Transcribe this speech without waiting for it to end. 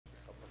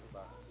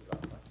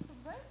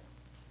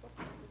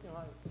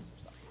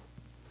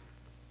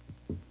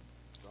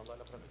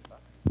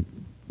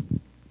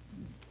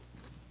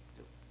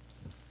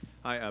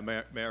Hi,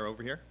 Mayra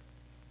over here.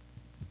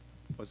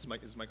 Oh, is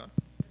this mic on?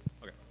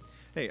 Okay.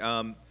 Hey,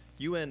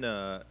 you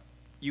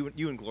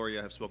and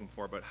Gloria have spoken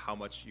before about how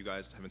much you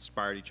guys have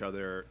inspired each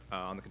other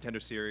on the Contender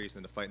Series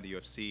and the fight in the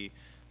UFC.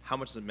 How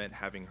much has it meant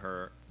having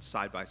her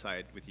side by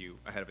side with you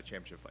ahead of a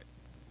championship fight?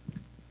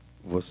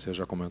 Você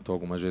já comentou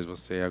algumas vezes,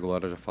 você e a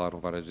Glória já falaram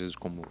várias vezes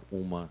como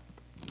uma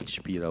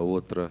inspira a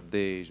outra,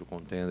 desde o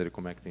Contender e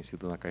como é que tem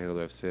sido na carreira do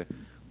UFC.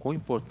 Quão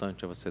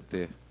importante é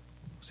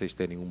vocês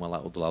terem uma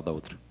do lado da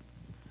outra?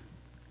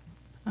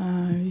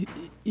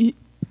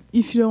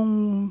 If you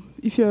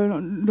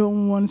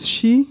don't want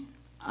she,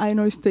 I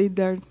know stay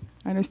there.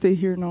 I know stay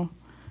here now.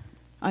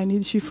 I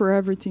need she for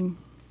everything.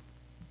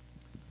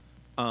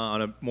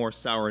 On a more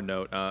sour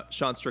note,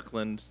 Sean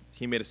Strickland,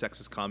 he made a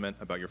sexist comment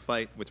about your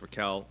fight with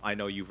Raquel. I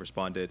know you've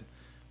responded.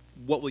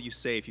 What will you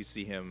say if you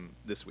see him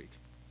this week?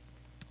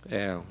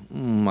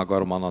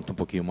 Agora uma nota um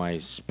pouquinho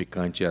mais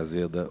picante e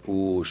azeda.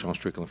 O Sean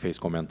Strickland fez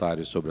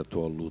comentários sobre a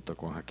tua luta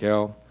com a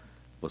Raquel.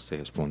 Você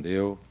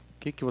respondeu.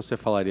 O que você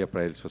falaria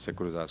para ele se você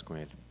cruzasse com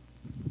ele?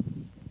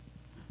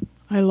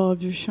 I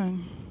love you,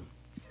 Sean.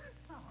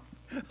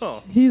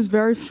 Oh. He's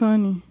very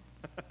funny.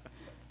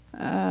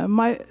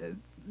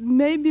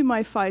 Maybe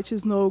my fight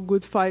is no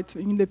good fight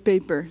in the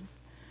paper,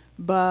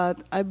 but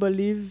I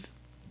believe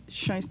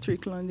Sean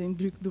Strickland and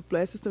Drake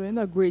Duplessis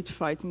também a great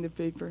fight in the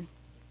paper.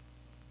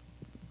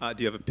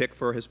 Do you have a pick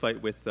for his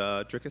fight with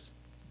Dricus?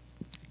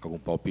 Algum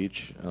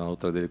palpite na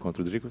luta dele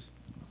contra o Dricus?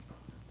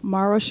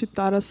 Mara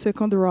Shitara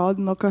second round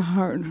knock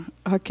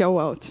Raquel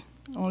out.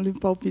 Only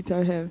palpite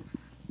I have.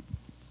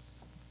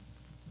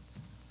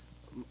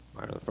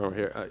 From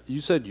here, you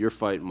said your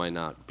fight might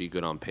not be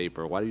good on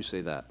paper. Why do you say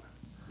that?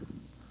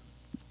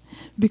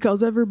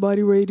 Because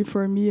everybody waiting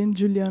for me and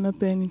Juliana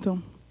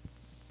Pennington.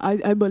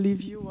 I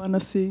believe you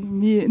wanna see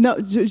me. No,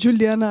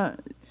 Juliana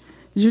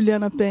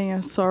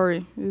Peña.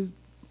 Sorry,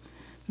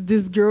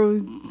 this girl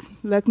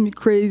let me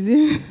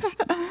crazy.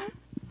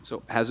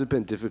 So has it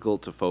been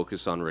difficult to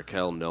focus on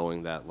Raquel,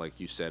 knowing that, like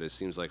you said, it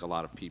seems like a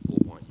lot of people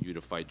want you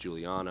to fight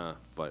Juliana,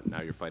 but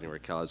now you're fighting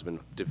Raquel? Has it been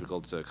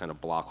difficult to kind of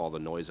block all the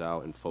noise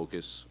out and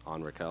focus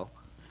on Raquel?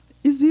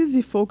 It's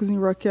easy focusing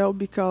Raquel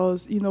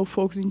because,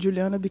 focusing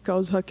Juliana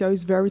because Raquel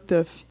is very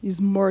tough. It's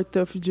more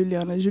tough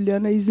Juliana.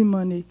 Juliana is easy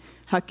money.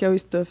 Raquel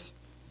is tough.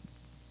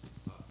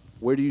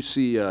 Where do you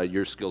see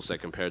your skill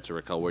set compared to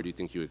Raquel? Where do you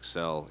think you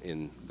excel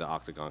in the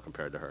octagon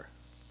compared to her?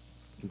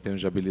 Em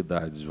termos de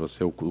habilidades,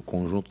 o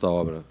conjunto da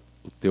obra,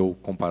 o teu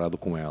comparado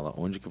com ela,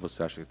 onde que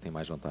você acha que tem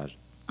mais vantagem?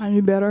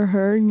 I'm better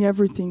her in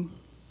everything.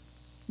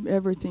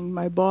 Everything.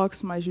 My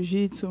box, my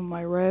jiu-jitsu,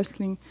 my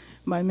wrestling,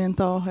 my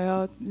mental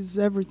health, is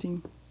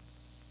everything.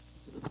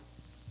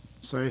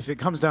 So if it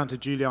comes down to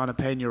Juliana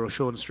Peña or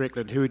Sean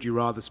Strickland, who would you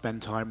rather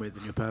spend time with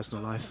in your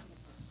personal life?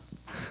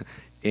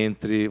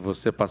 Entre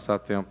você passar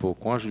tempo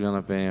com a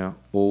Juliana Peña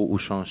ou o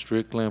Sean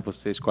Strickland,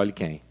 você escolhe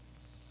quem?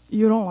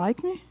 You don't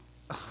like me?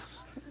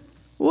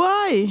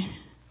 Why?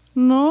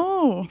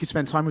 No. You could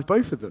spend time with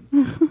both of them.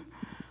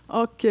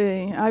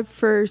 Okay, I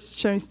first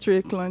Sean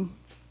Strickland.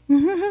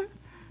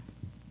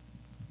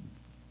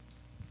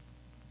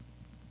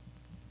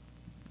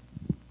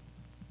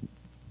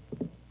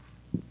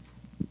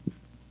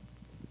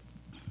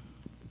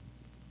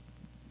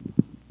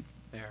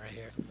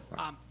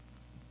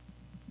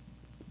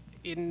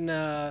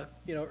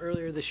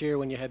 Earlier this year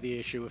when you had the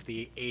issue with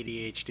the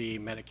ADHD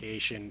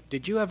medication,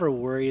 did you ever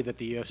worry that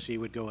the UFC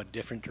would go a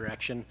different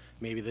direction?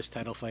 Maybe this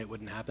title fight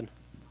wouldn't happen?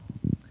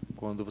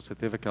 Quando você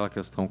teve aquela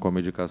questão com a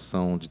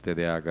medicação de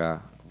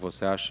TDAH,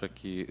 você acha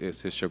que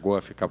você chegou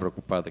a ficar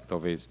preocupada que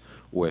talvez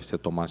o UFC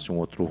tomasse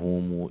outro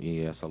rumo e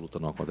essa luta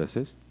não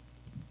acontecesse?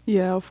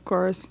 Yeah, of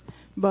course.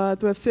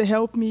 But UFC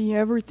helped me in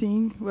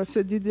everything.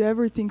 UFC did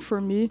everything for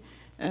me.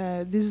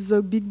 This is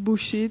a big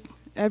bullshit.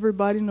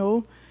 Everybody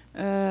know.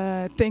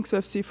 Thanks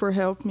UFC for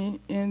helping me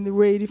and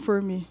waiting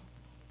for me.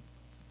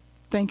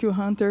 Thank you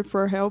Hunter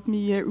for helping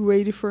me,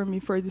 waiting for me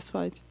for this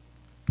fight.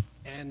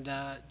 And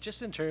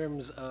just in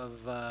terms of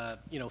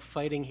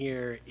fighting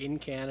here in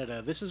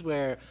Canada, this is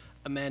where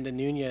Amanda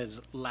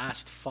Nunes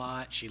last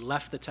fought. She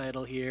left the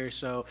title here.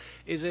 So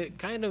is it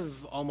kind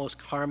of almost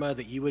karma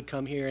that you would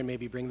come here and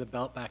maybe bring the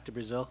belt back to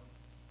Brazil?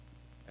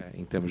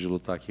 Em termos de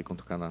lutar aqui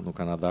no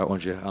Canadá,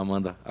 onde a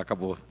Amanda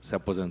acabou se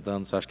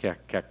aposentando, você acha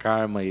que é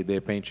karma e de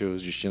repente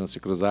os destinos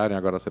se cruzarem,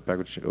 agora você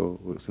pega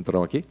o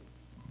cinturão aqui?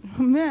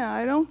 Man,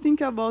 I don't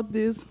think about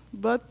this,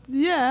 but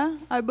yeah,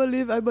 I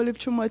believe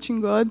too much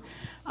in God.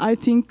 I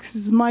think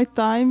it's my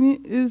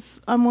time.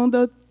 Is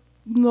Amanda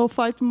no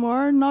fight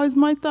more? Now is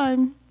my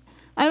time.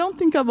 I don't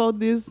think about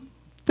this.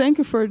 Thank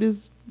you for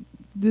this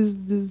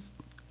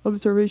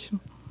observation.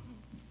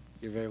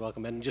 You're very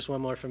welcome. And just one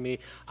more from me.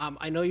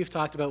 I know you've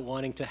talked about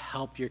wanting to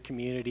help your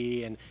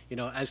community, and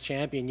as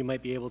champion, you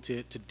might be able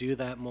to do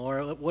that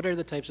more. What are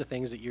the types of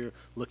things that you're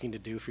looking to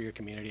do for your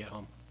community at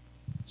home?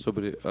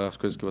 Sobre as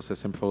coisas que você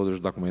sempre falou de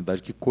ajudar a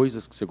comunidade, que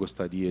coisas que você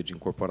gostaria de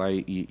incorporar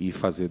e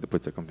fazer depois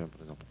de ser campeão, por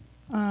exemplo?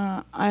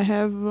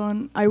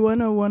 I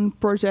won one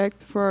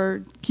project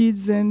for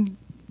kids and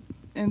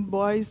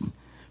boys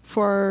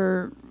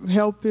for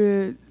help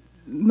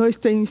no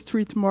stay in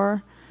street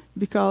more,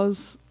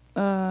 because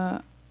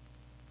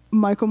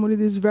my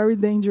community is very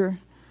dangerous.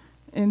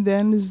 And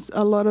then there's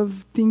a lot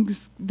of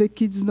things the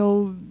kids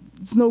know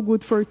it's no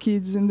good for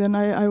kids, and then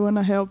I want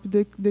to help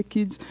the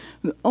kids.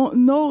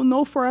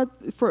 No for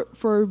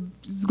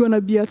it's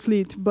gonna be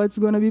athlete, but it's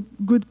gonna be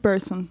good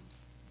person.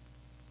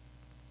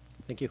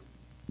 Thank you.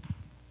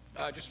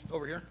 Just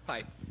over here.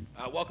 Hi.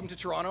 Welcome to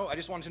Toronto. I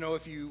just wanted to know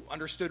if you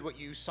understood what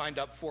you signed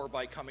up for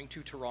by coming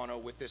to Toronto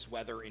with this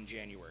weather in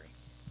January.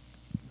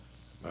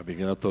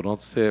 Bem-vindo a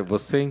Toronto.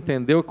 Você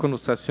entendeu quando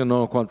você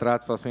assinou o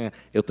contrato? Falou assim,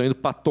 eu estou indo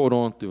para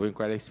Toronto e vou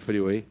encarar esse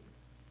frio aí?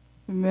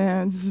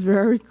 Man, it's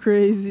very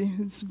crazy.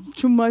 It's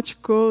too much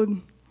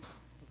cold.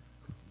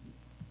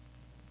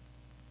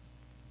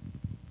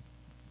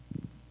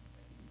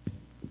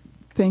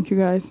 Thank you,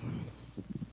 guys.